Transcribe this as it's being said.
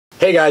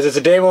Hey guys, it's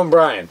Ademo and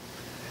Brian.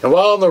 And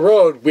while on the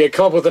road, we had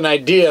come up with an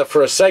idea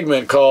for a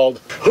segment called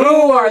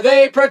Who Are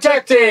They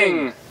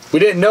Protecting? We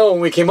didn't know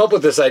when we came up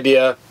with this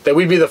idea that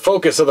we'd be the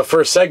focus of the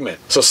first segment.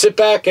 So sit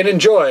back and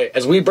enjoy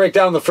as we break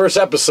down the first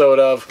episode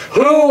of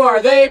Who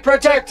Are They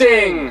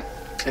Protecting?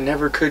 I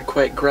never could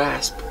quite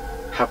grasp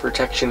how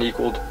protection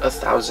equaled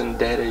 1,000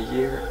 dead a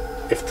year.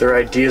 If their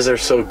ideas are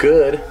so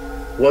good,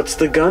 what's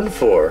the gun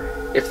for?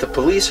 If the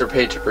police are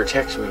paid to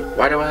protect me,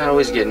 why do I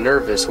always get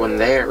nervous when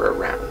they're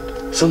around?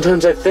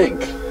 Sometimes I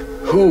think,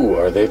 who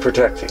are they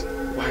protecting?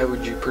 Why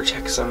would you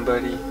protect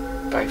somebody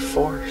by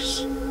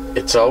force?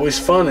 It's always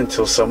fun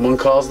until someone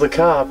calls the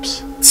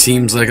cops.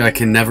 Seems like I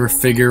can never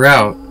figure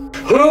out.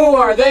 Who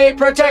are they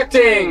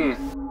protecting?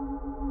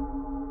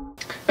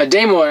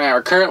 Ademo and I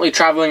are currently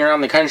traveling around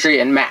the country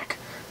in MAC,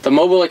 the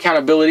Mobile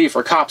Accountability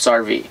for Cops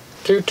RV.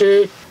 Toot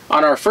toot.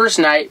 On our first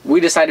night, we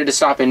decided to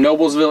stop in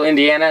Noblesville,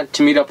 Indiana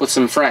to meet up with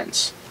some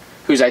friends,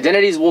 whose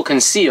identities we'll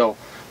conceal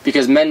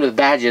because men with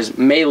badges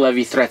may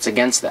levy threats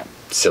against them.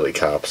 Silly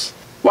cops.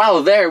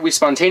 While there, we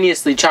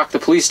spontaneously chalked the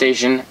police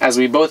station, as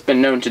we've both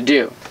been known to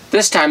do.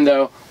 This time,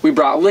 though, we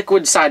brought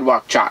liquid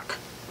sidewalk chalk.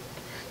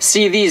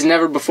 See these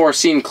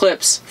never-before-seen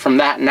clips from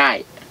that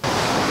night.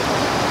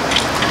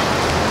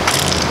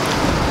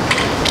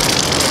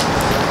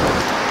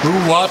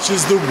 Who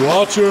watches the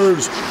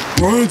Watchers?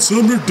 Brian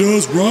Sumner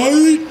does,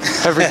 right?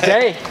 Every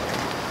day.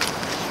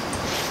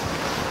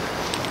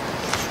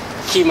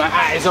 Keep my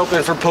eyes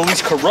open for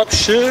police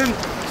corruption.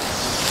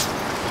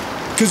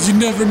 Cause you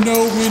never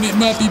know when it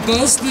might be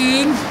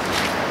busted.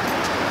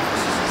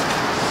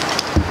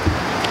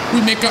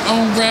 We make our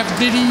own rap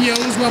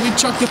videos while we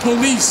chalk the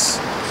police.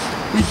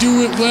 We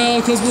do it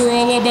well cause we're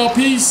all about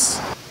peace.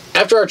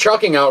 After our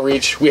chalking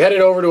outreach, we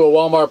headed over to a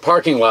Walmart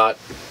parking lot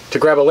to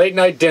grab a late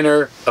night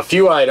dinner, a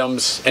few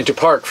items, and to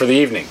park for the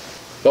evening.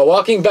 While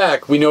walking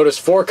back, we noticed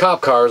 4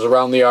 cop cars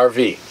around the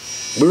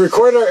RV. We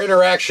recorded our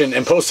interaction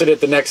and posted it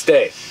the next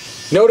day.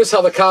 Notice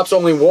how the cops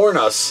only warn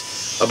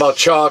us about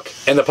chalk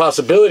and the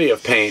possibility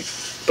of paint,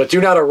 but do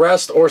not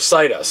arrest or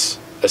cite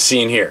us, as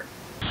seen here.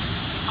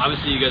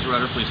 Obviously you guys were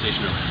at our police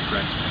station earlier,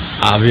 correct?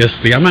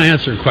 Obviously, I'm not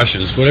answering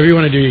questions. Whatever you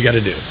want to do, you got to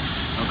do.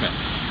 Okay.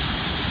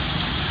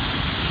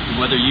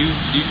 Whether you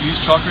use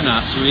chalk or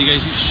not, some of you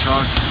guys use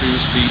chalk, freedom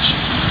of speech.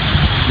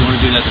 If you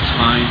want to do that, that's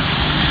fine.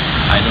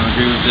 I don't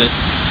agree with it.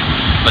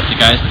 But the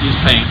guys that use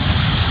paint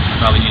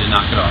probably need to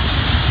knock it off.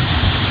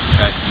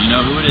 Okay? You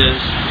know who it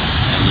is,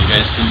 and you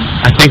guys can...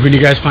 I think when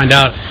you guys find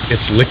out,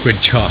 it's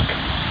liquid chalk.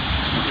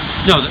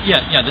 No,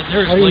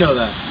 there's... How do you know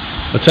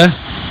that? What's that?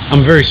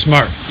 I'm very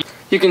smart.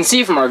 You can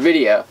see from our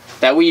video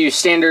that we use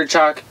standard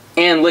chalk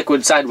and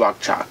liquid sidewalk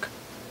chalk.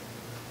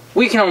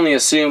 We can only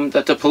assume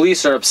that the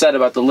police are upset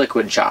about the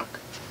liquid chalk.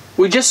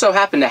 We just so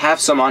happen to have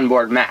some on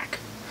board Mac.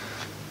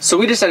 So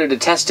we decided to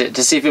test it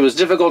to see if it was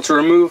difficult to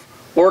remove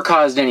or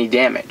caused any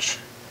damage.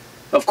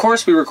 Of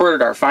course we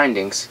recorded our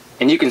findings,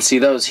 and you can see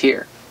those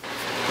here.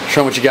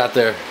 Show 'em what you got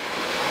there.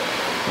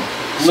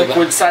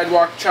 Liquid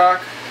sidewalk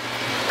chalk.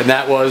 And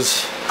that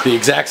was the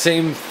exact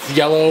same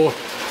yellow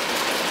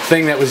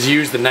thing that was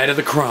used the night of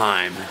the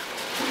crime.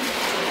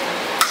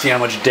 See how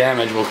much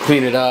damage. We'll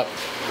clean it up.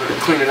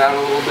 Clean it out a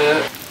little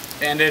bit.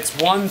 And it's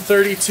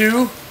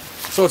 1:32,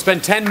 so it's been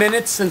 10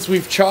 minutes since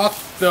we've chalked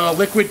the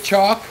liquid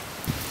chalk.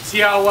 See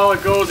how well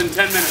it goes in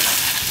 10 minutes.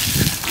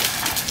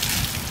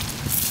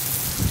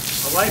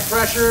 A light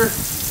pressure,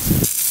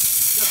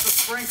 just a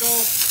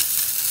sprinkle.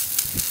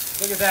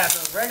 Look at that,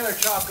 the regular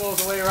chalk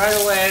goes away right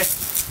away.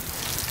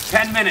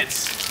 10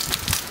 minutes.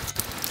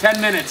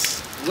 10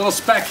 minutes. A little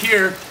speck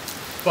here,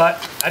 but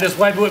I just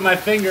wiped it with my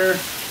finger,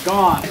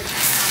 gone.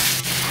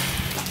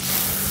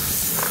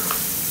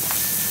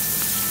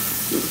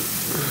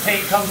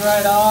 Paint comes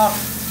right off.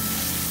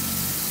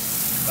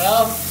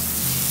 Well,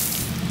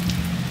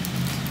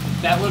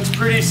 that looks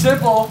pretty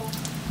simple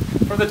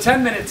for the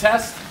 10-minute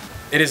test.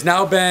 It has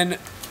now been,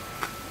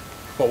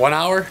 what, 1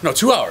 hour? No,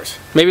 2 hours.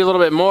 Maybe a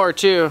little bit more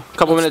too. A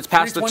couple minutes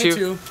past the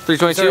 2.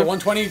 3:22.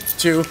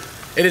 1:22.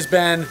 It has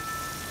been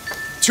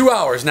 2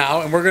 hours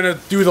now, and we're gonna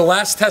do the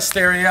last test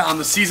area on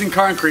the seasoned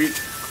concrete.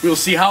 We'll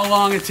see how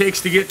long it takes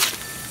to get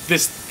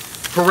this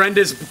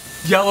horrendous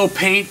yellow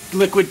paint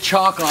liquid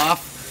chalk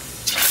off.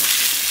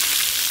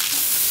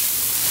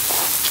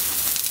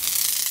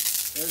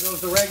 There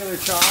goes the regular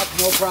chalk,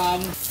 no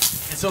problem.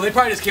 And so they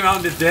probably just came out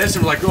and did this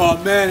and were like, oh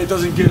man, it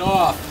doesn't get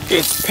off.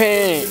 It's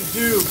paint. It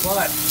do,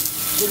 but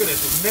look at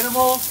this, with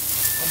minimal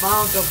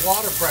amount of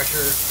water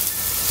pressure,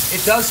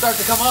 it does start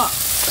to come up.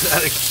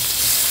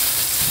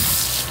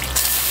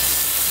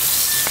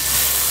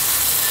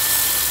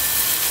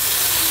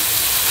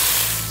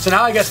 So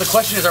now I guess the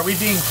question is, are we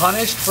being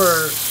punished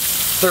for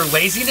their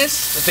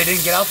laziness, that they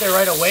didn't get out there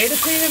right away to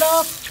clean it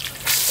off?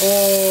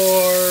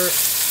 Or,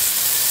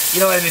 you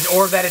know,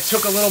 or that it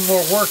took a little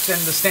more work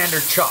than the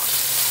standard chalk?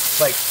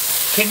 Like,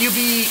 should you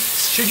be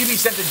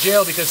sent to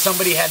jail because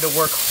somebody had to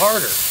work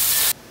harder?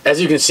 As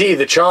you can see,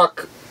 the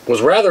chalk was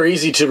rather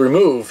easy to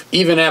remove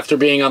even after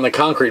being on the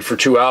concrete for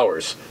 2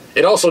 hours.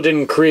 It also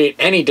didn't create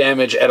any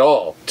damage at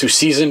all to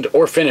seasoned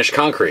or finished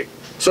concrete.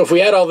 So if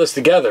we add all this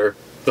together,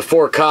 the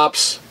 4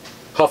 cops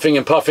huffing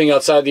and puffing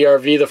outside the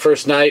RV the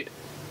first night,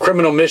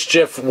 criminal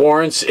mischief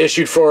warrants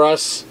issued for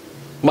us,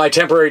 my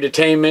temporary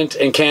detainment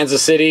in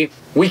Kansas City,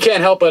 we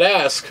can't help but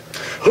ask,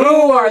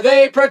 who are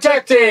they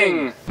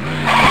protecting?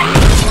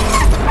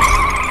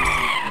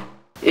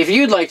 If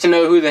you'd like to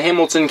know who the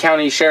Hamilton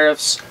County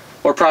Sheriffs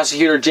or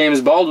Prosecutor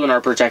James Baldwin are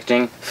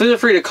protecting, feel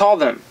free to call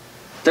them.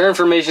 Their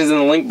information is in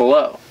the link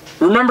below.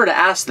 Remember to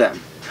ask them,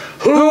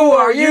 who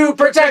are you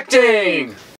protecting?